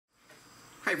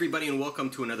Hi everybody and welcome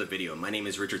to another video. My name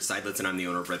is Richard Seidlitz and I'm the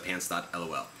owner of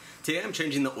Redpants.lol. Today I'm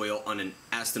changing the oil on an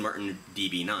Aston Martin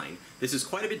DB9. This is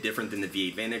quite a bit different than the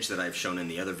V8 Vantage that I've shown in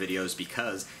the other videos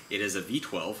because it is a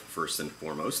V12 first and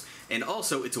foremost, and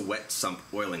also it's a wet sump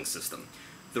oiling system.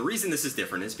 The reason this is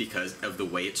different is because of the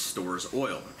way it stores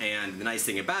oil, and the nice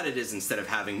thing about it is instead of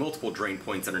having multiple drain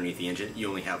points underneath the engine, you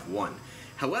only have one.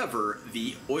 However,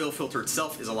 the oil filter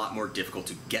itself is a lot more difficult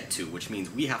to get to, which means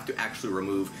we have to actually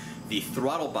remove the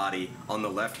throttle body on the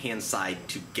left-hand side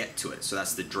to get to it. So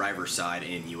that's the driver's side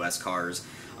in US cars.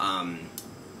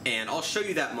 And I'll show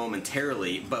you that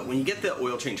momentarily, but when you get the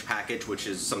oil change package, which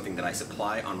is something that I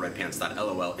supply on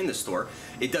Redpants.lol in the store,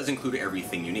 it does include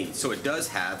everything you need. So it does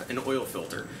have an oil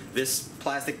filter. This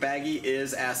plastic baggie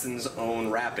is Aston's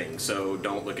own wrapping, so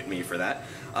don't look at me for that.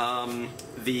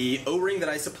 The O-ring that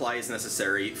I supply is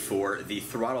necessary for the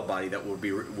throttle body that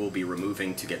we'll be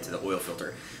removing to get to the oil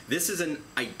filter. This is an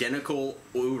identical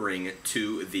O-ring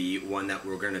to the one that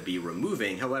we're going to be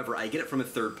removing. However, I get it from a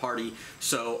third party,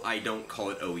 so I don't call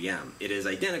it OEM. It is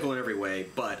identical in every way,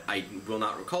 but I will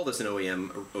not call this an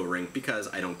OEM O-ring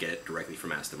because I don't get it directly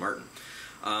from Aston Martin.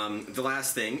 The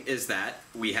last thing is that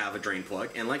we have a drain plug,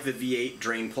 and like the V8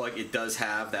 drain plug, it does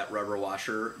have that rubber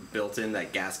washer built in,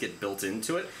 that gasket built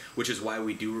into it, which is why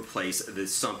we do replace the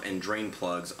sump and drain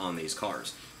plugs on these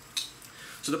cars.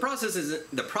 So the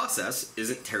process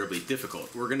isn't terribly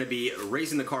difficult. We're going to be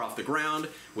raising the car off the ground,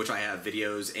 which I have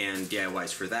videos and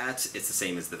DIYs for that. It's the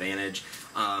same as the Vantage.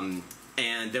 And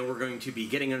then we're going to be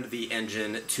getting under the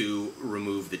engine to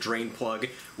remove the drain plug,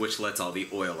 which lets all the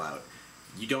oil out.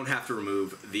 You don't have to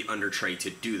remove the under tray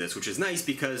to do this, which is nice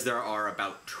because there are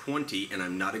about 20, and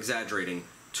I'm not exaggerating,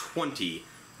 20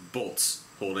 bolts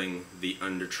holding the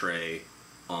under tray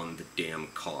on the damn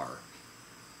car.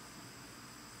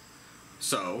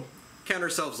 So, count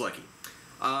ourselves lucky.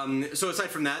 So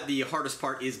aside from that, the hardest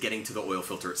part is getting to the oil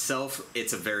filter itself.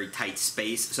 It's a very tight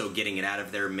space, so getting it out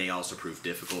of there may also prove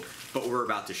difficult, but we're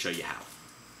about to show you how.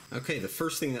 Okay, the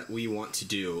first thing that we want to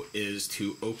do is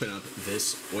to open up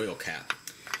this oil cap.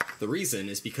 The reason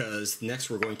is because next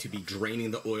we're going to be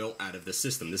draining the oil out of the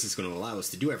system. This is going to allow us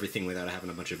to do everything without having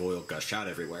a bunch of oil gush out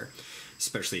everywhere.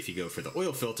 Especially if you go for the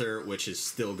oil filter, which is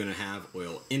still going to have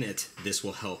oil in it, this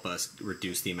will help us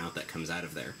reduce the amount that comes out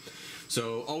of there.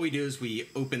 So all we do is we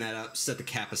open that up, set the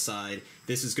cap aside.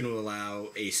 This is going to allow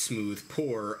a smooth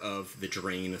pour of the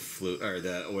drain fluid, or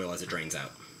the oil as it drains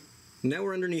out. Now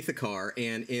we're underneath the car,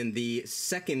 and in the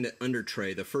second under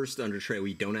tray, the first under tray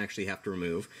we don't actually have to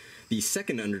remove. The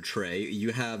second under tray,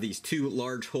 you have these two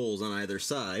large holes on either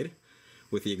side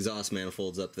with the exhaust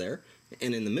manifolds up there,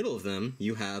 and in the middle of them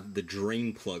you have the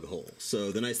drain plug hole.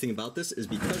 So the nice thing about this is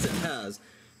because it has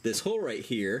this hole right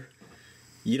here,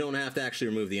 you don't have to actually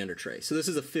remove the under tray. So this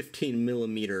is a 15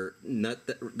 millimeter nut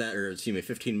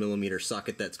 15 millimeter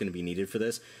socket that's going to be needed for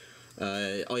this.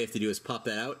 All you have to do is pop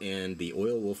that out and the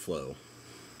oil will flow.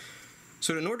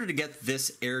 So in order to get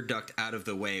this air duct out of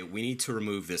the way, we need to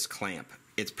remove this clamp.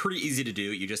 It's pretty easy to do.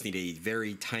 You just need a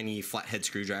very tiny flathead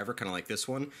screwdriver, kind of like this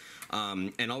one.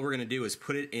 And all we're going to do is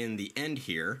put it in the end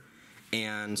here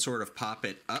and sort of pop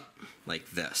it up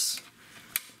like this.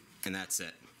 And that's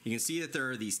it. You can see that there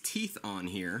are these teeth on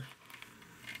here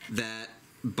that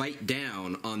bite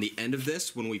down on the end of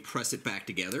this when we press it back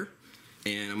together.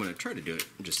 And I'm going to try to do it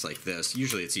just like this.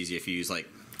 Usually it's easy if you use like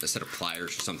a set of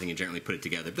pliers or something and gently put it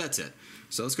together, but that's it.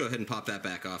 So let's go ahead and pop that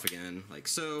back off again, like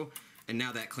so. And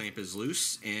now that clamp is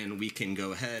loose, and we can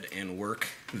go ahead and work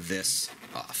this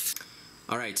off.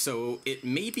 Alright, so it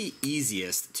may be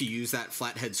easiest to use that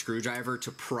flathead screwdriver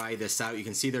to pry this out. You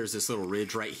can see there's this little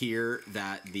ridge right here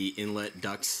that the inlet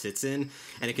duct sits in,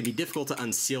 and it can be difficult to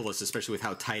unseal this, especially with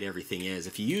how tight everything is.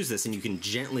 If you use this and you can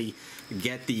gently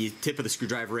get the tip of the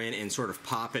screwdriver in and sort of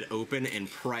pop it open and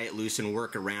pry it loose and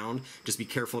work around, just be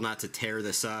careful not to tear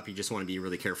this up. You just want to be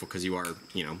really careful because you are,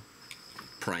 you know,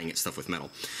 prying at stuff with metal.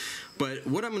 But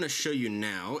what I'm going to show you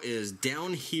now is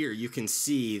down here you can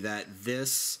see that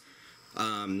this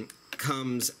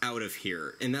comes out of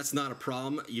here, and that's not a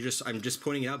problem. I'm just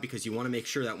pointing it out because you want to make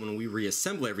sure that when we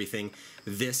reassemble everything,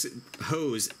 this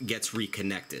hose gets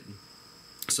reconnected.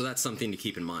 So that's something to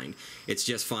keep in mind. It's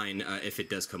just fine if it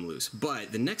does come loose.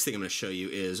 But the next thing I'm going to show you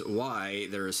is why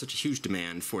there is such a huge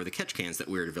demand for the catch cans that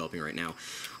we're developing right now.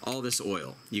 All this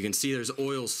oil. You can see there's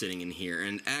oil sitting in here,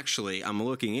 and actually I'm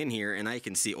looking in here and I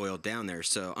can see oil down there.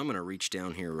 So I'm going to reach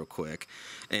down here real quick,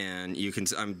 and you can.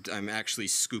 I'm actually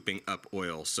scooping up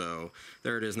oil. So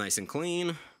there it is, nice and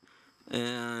clean,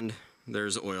 and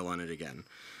there's oil on it again.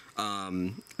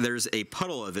 There's a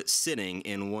puddle of it sitting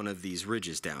in one of these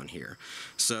ridges down here.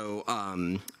 So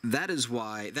that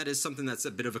is something that's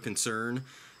a bit of a concern.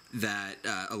 that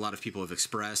a lot of people have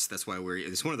expressed. That's why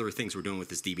it's one of the things we're doing with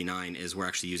this DB9 is we're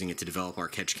actually using it to develop our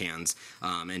catch cans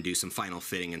and do some final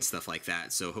fitting and stuff like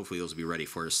that. So hopefully those will be ready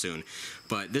for us soon.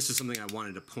 But this is something I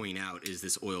wanted to point out is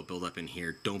this oil buildup in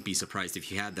here. Don't be surprised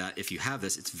if you had that. If you have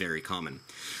this, it's very common.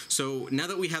 So now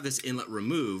that we have this inlet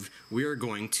removed, we are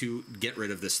going to get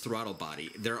rid of this throttle body.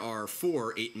 There are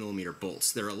 4 8mm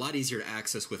bolts. They're a lot easier to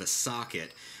access with a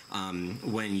socket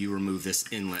when you remove this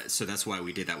inlet, so that's why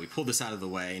we did that. We pulled this out of the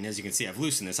way, and as you can see, I've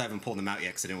loosened this. I haven't pulled them out yet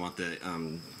because I didn't want the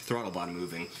throttle body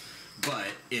moving, but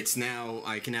it's now,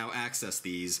 I can now access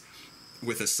these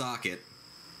with a socket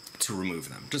to remove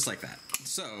them, just like that.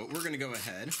 So we're going to go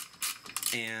ahead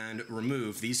and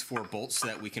remove these 4 bolts so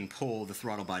that we can pull the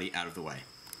throttle body out of the way.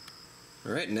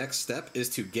 Alright, next step is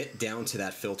to get down to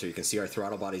that filter. You can see our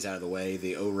throttle body's out of the way.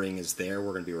 The O-ring is there.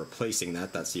 We're going to be replacing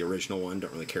that. That's the original one.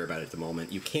 Don't really care about it at the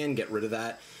moment. You can get rid of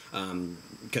that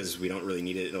because we don't really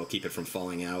need it. It'll keep it from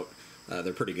falling out.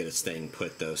 They're pretty good at staying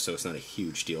put though, so it's not a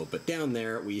huge deal. But down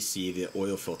there we see the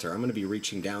oil filter. I'm going to be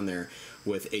reaching down there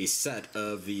with a set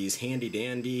of these handy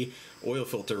dandy oil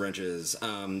filter wrenches.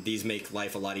 These make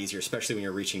life a lot easier, especially when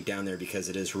you're reaching down there because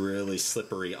it is really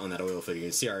slippery on that oil filter. You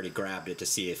can see I already grabbed it to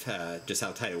see if just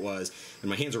how tight it was, and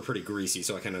my hands were pretty greasy,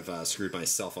 so I kind of screwed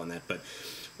myself on that. But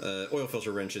oil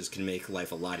filter wrenches can make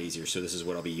life a lot easier, so this is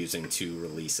what I'll be using to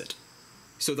release it.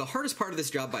 So the hardest part of this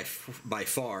job by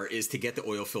far is to get the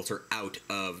oil filter out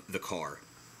of the car.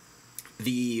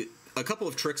 A couple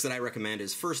of tricks that I recommend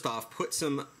is, first off, put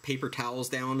some paper towels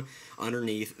down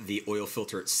underneath the oil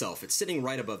filter itself. It's sitting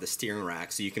right above the steering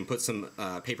rack, so you can put some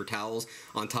paper towels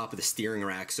on top of the steering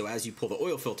rack, so as you pull the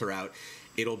oil filter out,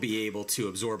 it'll be able to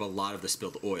absorb a lot of the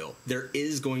spilled oil. There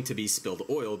is going to be spilled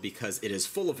oil because it is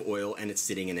full of oil and it's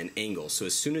sitting in an angle. So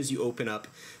as soon as you open up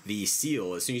the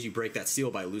seal, as soon as you break that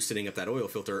seal by loosening up that oil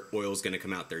filter, oil is going to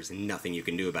come out. There's nothing you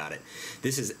can do about it.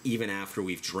 This is even after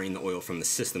we've drained the oil from the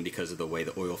system because of the way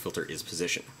the oil filter is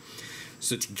positioned.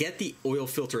 So to get the oil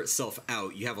filter itself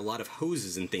out, you have a lot of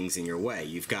hoses and things in your way.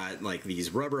 You've got like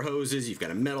these rubber hoses, you've got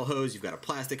a metal hose, you've got a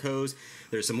plastic hose.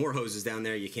 There's some more hoses down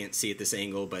there you can't see at this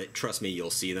angle, but trust me,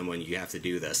 you'll see them when you have to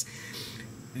do this.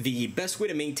 The best way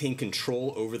to maintain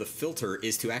control over the filter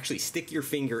is to actually stick your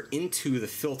finger into the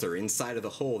filter, inside of the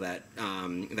hole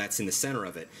that's in the center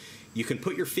of it. You can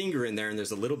put your finger in there and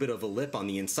there's a little bit of a lip on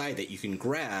the inside that you can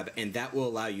grab, and that will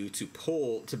allow you to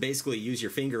pull, to basically use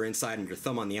your finger inside and your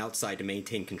thumb on the outside to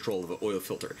maintain control of the oil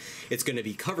filter. It's going to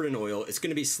be covered in oil, it's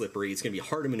going to be slippery, it's going to be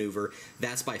hard to maneuver.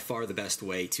 That's by far the best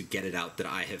way to get it out that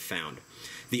I have found.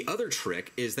 The other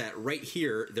trick is that right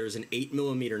here there's an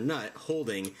 8mm nut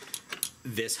holding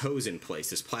this hose in place,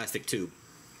 this plastic tube.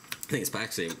 I think it's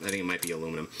plastic, I think it might be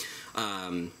aluminum.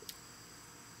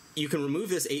 You can remove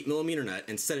this 8mm nut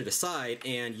and set it aside,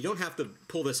 and you don't have to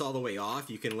pull this all the way off.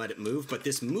 You can let it move, but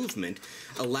this movement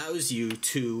allows you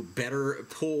to better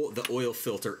pull the oil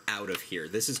filter out of here.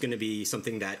 This is going to be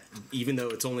something that, even though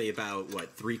it's only about,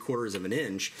 what, 3/4 of an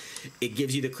inch, it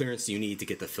gives you the clearance you need to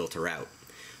get the filter out.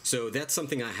 So that's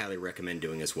something I highly recommend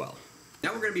doing as well.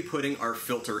 Now we're going to be putting our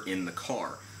filter in the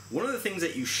car. One of the things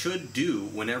that you should do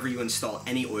whenever you install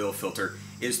any oil filter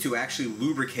is to actually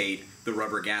lubricate the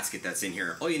rubber gasket that's in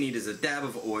here. All you need is a dab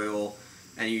of oil,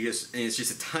 and it's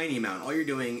just a tiny amount. All you're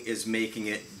doing is making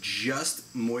it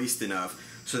just moist enough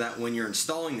so that when you're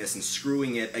installing this and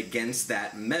screwing it against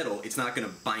that metal, it's not going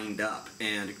to bind up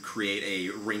and create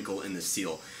a wrinkle in the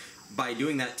seal. By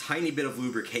doing that tiny bit of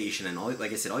lubrication, and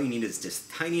like I said, all you need is just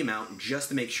a tiny amount just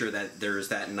to make sure that there's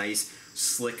that nice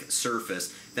slick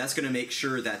surface. That's going to make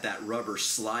sure that that rubber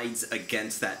slides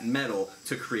against that metal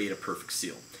to create a perfect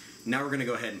seal. Now we're going to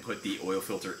go ahead and put the oil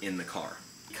filter in the car.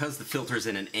 Because the filter's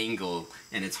in an angle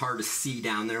and it's hard to see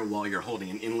down there while you're holding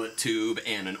an inlet tube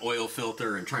and an oil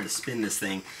filter and trying to spin this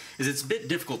thing, it's a bit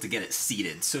difficult to get it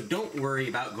seated. So don't worry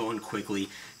about going quickly.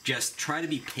 Just try to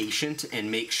be patient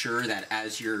and make sure that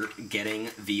as you're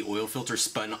getting the oil filter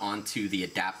spun onto the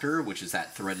adapter, which is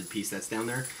that threaded piece that's down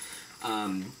there,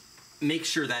 make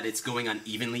sure that it's going on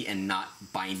evenly and not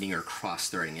binding or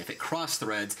cross-threading. If it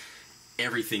cross-threads,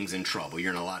 everything's in trouble.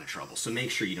 You're in a lot of trouble. So make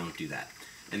sure you don't do that.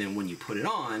 And then when you put it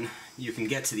on, you can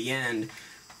get to the end.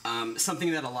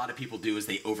 Something that a lot of people do is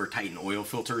they over-tighten oil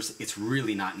filters. It's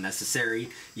really not necessary.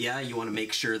 Yeah, you want to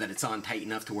make sure that it's on tight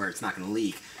enough to where it's not going to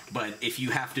leak. But if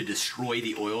you have to destroy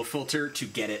the oil filter to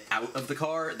get it out of the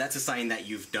car, that's a sign that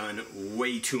you've done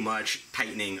way too much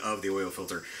tightening of the oil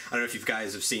filter. I don't know if you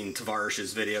guys have seen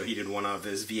Tavarish's video. He did one of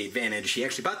his V8 Vantage. He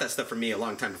actually bought that stuff from me a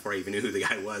long time before I even knew who the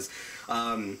guy was.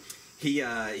 He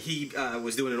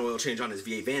was doing an oil change on his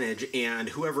V8 Vantage, and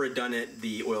whoever had done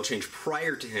the oil change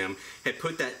prior to him had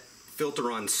put that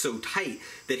filter on so tight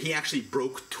that he actually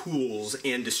broke tools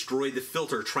and destroyed the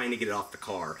filter trying to get it off the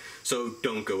car. So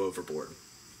don't go overboard.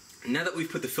 Now that we've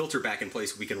put the filter back in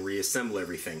place, we can reassemble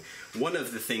everything. One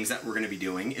of the things that we're going to be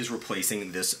doing is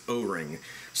replacing this O-ring.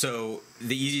 So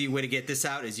the easy way to get this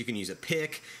out is you can use a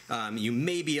pick. You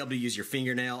may be able to use your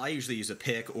fingernail. I usually use a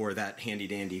pick or that handy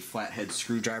dandy flathead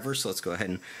screwdriver. So let's go ahead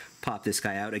and pop this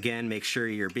guy out. Again, make sure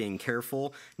you're being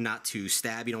careful not to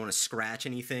stab. You don't want to scratch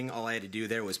anything. All I had to do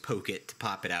there was poke it to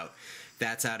pop it out.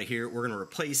 That's out of here. We're going to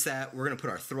replace that. We're going to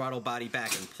put our throttle body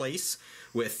back in place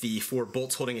with the 4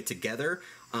 bolts holding it together.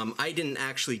 I didn't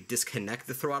actually disconnect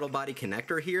the throttle body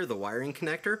connector here, the wiring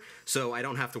connector, so I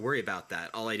don't have to worry about that.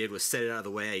 All I did was set it out of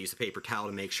the way. I used a paper towel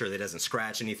to make sure that it doesn't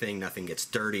scratch anything, nothing gets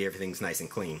dirty, everything's nice and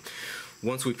clean.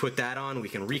 Once we put that on, we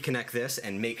can reconnect this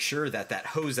and make sure that that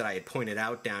hose that I had pointed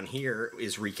out down here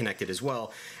is reconnected as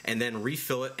well, and then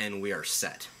refill it, and we are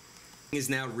set. Is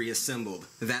now reassembled.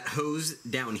 That hose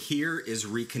down here is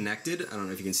reconnected. I don't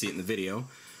know if you can see it in the video.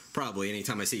 Probably.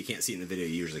 Anytime I say you can't see it in the video,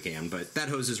 you usually can. But that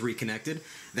hose is reconnected.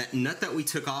 That nut that we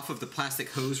took off of the plastic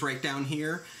hose right down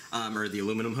here, or the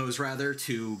aluminum hose rather,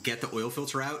 to get the oil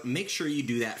filter out, make sure you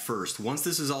do that first. Once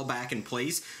this is all back in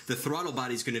place, the throttle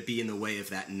body is going to be in the way of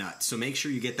that nut. So make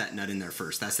sure you get that nut in there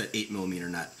first. That's that 8mm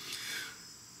nut.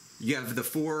 You have the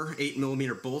 4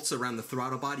 8mm bolts around the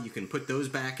throttle body. You can put those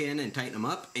back in and tighten them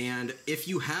up. And if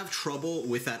you have trouble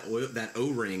with that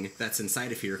O-ring that's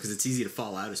inside of here, because it's easy to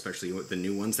fall out, especially with the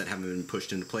new ones that haven't been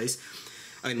pushed into place,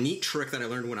 a neat trick that I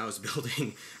learned when I was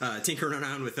building, tinkering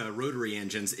around with rotary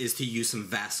engines, is to use some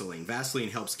Vaseline. Vaseline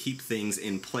helps keep things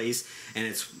in place, and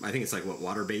I think it's like, what,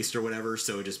 water-based or whatever,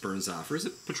 so it just burns off. Or is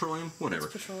it petroleum? Whatever.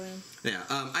 It's petroleum. Yeah,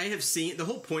 I have seen, the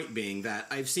whole point being that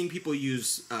I've seen people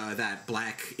use that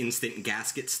black instant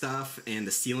gasket stuff and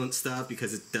the sealant stuff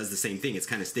because it does the same thing. It's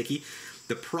kind of sticky.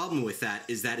 The problem with that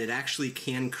is that it actually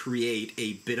can create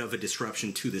a bit of a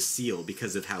disruption to the seal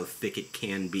because of how thick it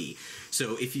can be.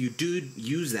 So if you do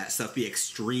use that stuff, be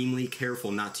extremely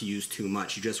careful not to use too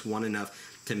much. You just want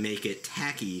enough to make it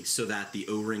tacky so that the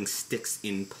O-ring sticks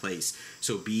in place.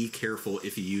 So be careful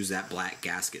if you use that black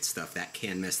gasket stuff. That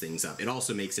can mess things up. It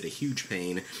also makes it a huge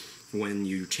pain when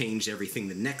you change everything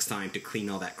the next time to clean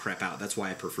all that crap out. That's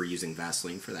why I prefer using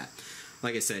Vaseline for that.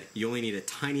 Like I said, you only need a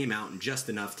tiny amount, just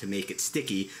enough to make it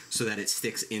sticky so that it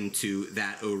sticks into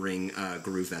that O-ring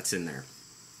groove that's in there.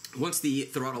 Once the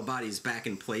throttle body is back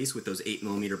in place with those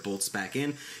 8mm bolts back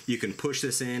in, you can push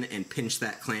this in and pinch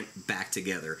that clamp back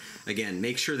together. Again,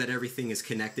 make sure that everything is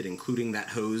connected, including that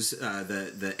hose,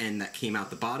 the end that came out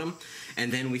the bottom,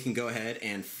 and then we can go ahead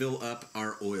and fill up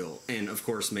our oil. And of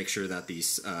course, make sure that the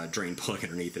drain plug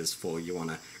underneath is full. You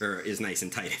want to, or is nice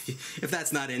and tight. If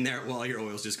that's not in there, well, your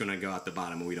oil's just going to go out the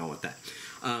bottom, and we don't want that.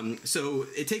 So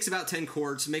it takes about 10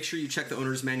 quarts. Make sure you check the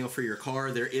owner's manual for your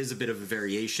car. There is a bit of a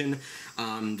variation.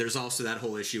 There's also that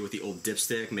whole issue with the old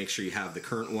dipstick. Make sure you have the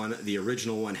current one. The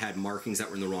original one had markings that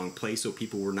were in the wrong place, so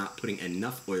people were not putting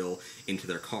enough oil into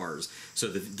their cars. So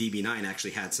the DB9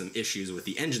 actually had some issues with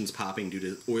the engines popping due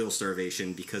to oil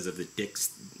starvation because of the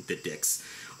dicks.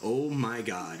 Oh my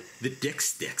god. The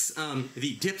dipsticks.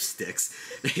 The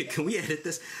dipsticks. Can we edit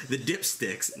this? The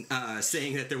dipsticks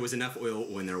saying that there was enough oil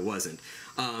when there wasn't.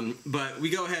 But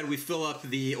we go ahead, we fill up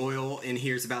the oil in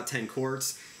here. It's about 10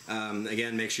 quarts.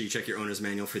 Again, make sure you check your owner's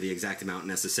manual for the exact amount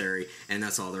necessary, and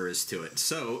that's all there is to it.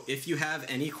 So, if you have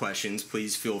any questions,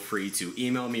 please feel free to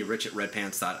email me,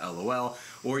 rich@redpants.lol,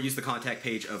 or use the contact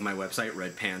page of my website,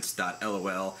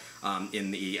 redpants.lol.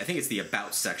 In the, I think it's the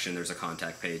About section, there's a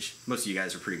contact page. Most of you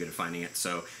guys are pretty good at finding it,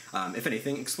 so if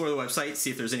anything, explore the website, see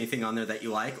if there's anything on there that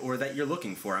you like or that you're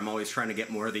looking for. I'm always trying to get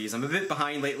more of these. I'm a bit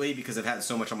behind lately because I've had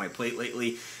so much on my plate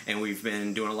lately, and we've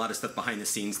been doing a lot of stuff behind the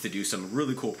scenes to do some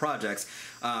really cool projects.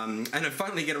 And I'm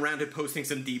finally getting around to posting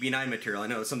some DB9 material. I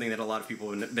know it's something that a lot of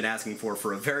people have been asking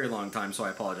for a very long time, so I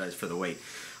apologize for the wait.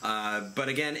 But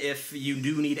again, if you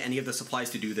do need any of the supplies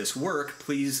to do this work,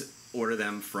 please order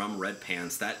them from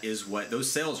Redpants. That is what,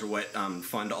 those sales are what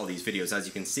fund all these videos. As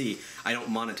you can see, I don't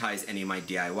monetize any of my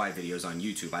DIY videos on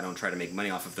YouTube. I don't try to make money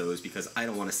off of those because I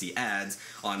don't want to see ads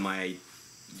on my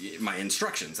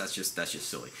instructions. That's just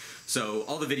silly. So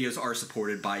all the videos are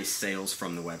supported by sales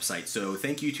from the website. So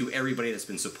thank you to everybody that's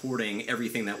been supporting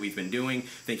everything that we've been doing.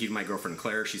 Thank you to my girlfriend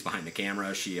Claire. She's behind the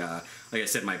camera. She, like I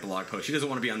said in my blog post, she doesn't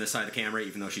want to be on this side of the camera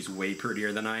even though she's way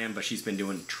prettier than I am, but she's been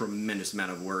doing a tremendous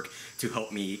amount of work to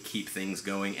help me keep things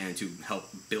going and to help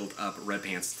build up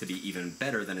Redpants to be even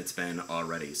better than it's been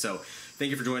already. So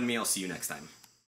thank you for joining me. I'll see you next time.